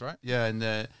Albion Rooms, right? Yeah, and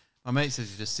my mate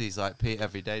says he just sees like Pete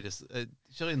every day. Just David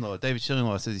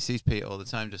Shillinglaw says he sees Pete all the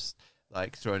time, just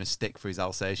like throwing a stick for his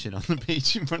Alsatian on the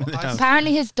beach in front of the house.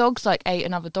 Apparently his dog's like ate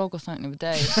another dog or something the other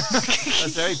day.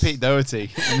 That's very Pete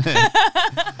Doherty.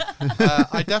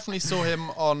 I definitely saw him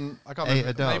on, I can't remember,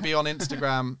 Ate a dog. maybe on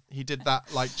Instagram. He did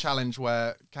that like challenge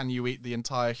where can you eat the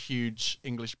entire huge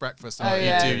English breakfast, and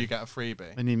if you do, you get a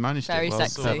freebie. And he managed Very it well.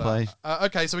 sexy. Fair play.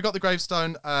 Okay, so we got the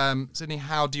gravestone. Sydney,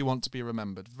 how do you want to be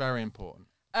remembered? Very important.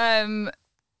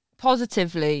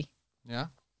 Positively. Yeah.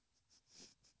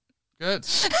 Good.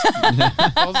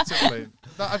 Positively.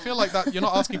 I feel like that you're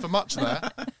not asking for much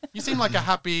there. You seem like a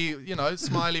happy,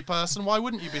 smiley person. Why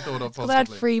wouldn't you be thought of Well, I had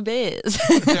positively? free beers.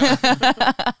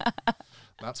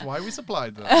 That's why we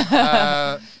supplied them.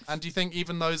 And do you think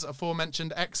even those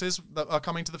aforementioned exes that are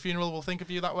coming to the funeral will think of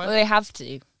you that way? Well, they have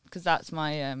to, because that's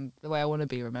my the way I want to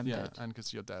be remembered. Yeah, and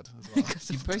because you're dead as well.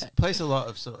 You place a lot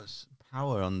of sort of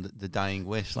power on the dying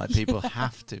wish. Like people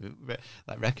have to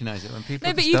recognize it when people.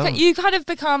 No, but just don't. you kind of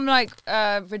become like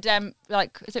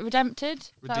is it redempted?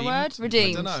 Is that a word?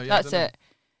 Redeemed. I don't know. Yeah, That's I don't it.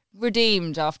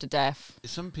 Redeemed after death.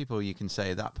 Some people you can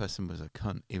say that person was a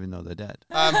cunt, even though they're dead.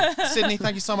 Sydney,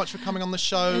 thank you so much for coming on the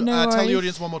show. No Tell the worries.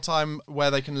 audience one more time where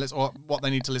they can listen, or what they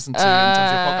need to listen to in terms of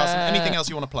your podcast, and anything else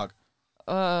you want to plug.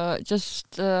 I've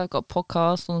got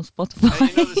podcasts on Spotify. And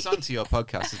you know the song to your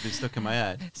podcast has been stuck in my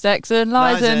head. Sex and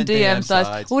lies and DM sides.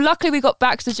 sides. Well, luckily we got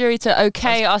Baxter Jury to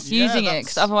okay us Yeah, using it, that's-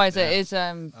 because otherwise yeah. it is.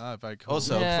 Very cool.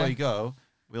 Also, Yeah. before you go,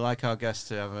 we like our guests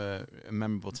to have a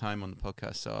memorable time on the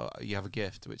podcast. So you have a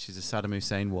gift, which is a Saddam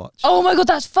Hussein watch. Oh my god,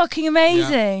 that's fucking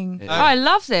amazing! Yeah. Oh, I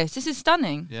love this. This is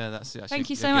stunning. Yeah, that's actually Thank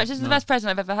you a so much. gift. This is the No, best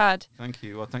present I've ever had. Thank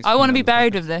you. Well, thanks. I for want to coming be on the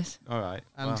buried podcast. with this. All right.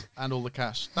 And all the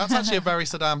cash. That's actually a very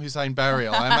Saddam Hussein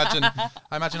burial. I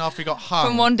imagine after he got hung.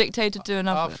 From one dictator to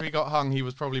another. After he got hung, he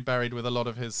was probably buried with a lot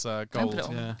of his gold.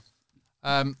 Yeah.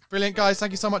 Brilliant, guys.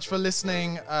 Thank you so much for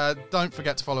listening. Don't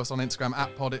forget to follow us on Instagram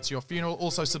 @PodIt'sYourFuneral.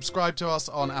 Also, subscribe to us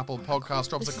on Apple Podcasts.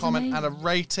 Drop us a comment and a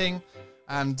rating.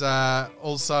 And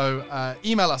also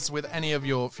email us with any of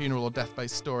your funeral or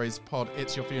death-based stories,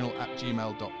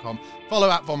 itsyourfuneral@gmail.com. Follow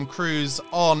 @VomCruise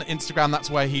on Instagram. That's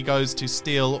where he goes to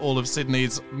steal all of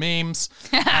Sydney's memes.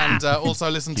 And also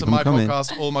listen to my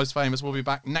podcast, Almost Famous. We'll be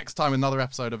back next time with another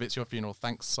episode of It's Your Funeral.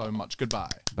 Thanks so much.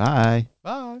 Goodbye. Bye.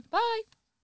 Bye. Bye.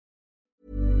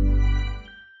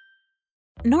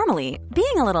 Normally,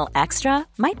 being a little extra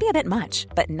might be a bit much,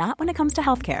 but not when it comes to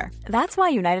healthcare. That's why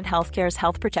United Healthcare's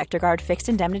Health Protector Guard fixed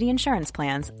indemnity insurance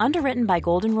plans, underwritten by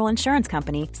Golden Rule Insurance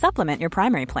Company, supplement your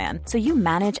primary plan so you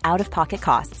manage out-of-pocket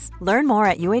costs. Learn more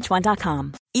at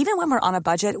uh1.com. Even when we're on a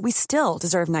budget, we still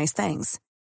deserve nice things.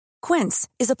 Quince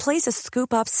is a place to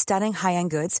scoop up stunning high-end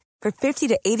goods for 50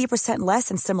 to 80% less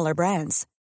than similar brands.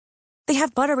 They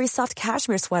have buttery soft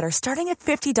cashmere sweaters starting at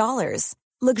 $50,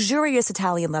 luxurious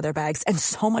Italian leather bags, and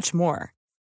so much more.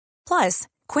 Plus,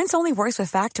 Quince only works with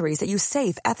factories that use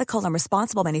safe, ethical, and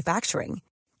responsible manufacturing.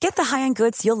 Get the high-end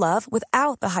goods you'll love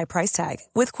without the high price tag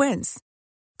with Quince.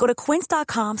 Go to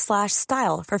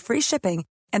quince.com/style for free shipping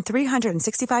and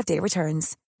 365-day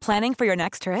returns. Planning for your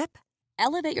next trip?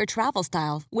 Elevate your travel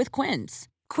style with Quince.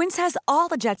 Quince has all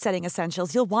the jet-setting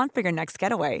essentials you'll want for your next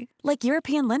getaway, like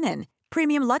European linen,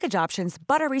 premium luggage options,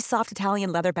 buttery soft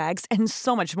Italian leather bags, and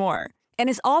so much more. And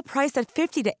is all priced at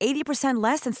 50 to 80%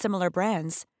 less than similar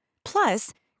brands.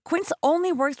 Plus, Quince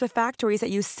only works with factories that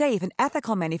use safe and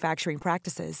ethical manufacturing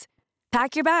practices.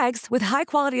 Pack your bags with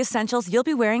high-quality essentials you'll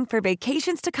be wearing for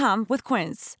vacations to come with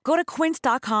Quince. Go to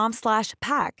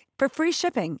quince.com/pack for free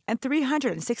shipping and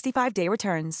 365-day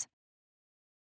returns.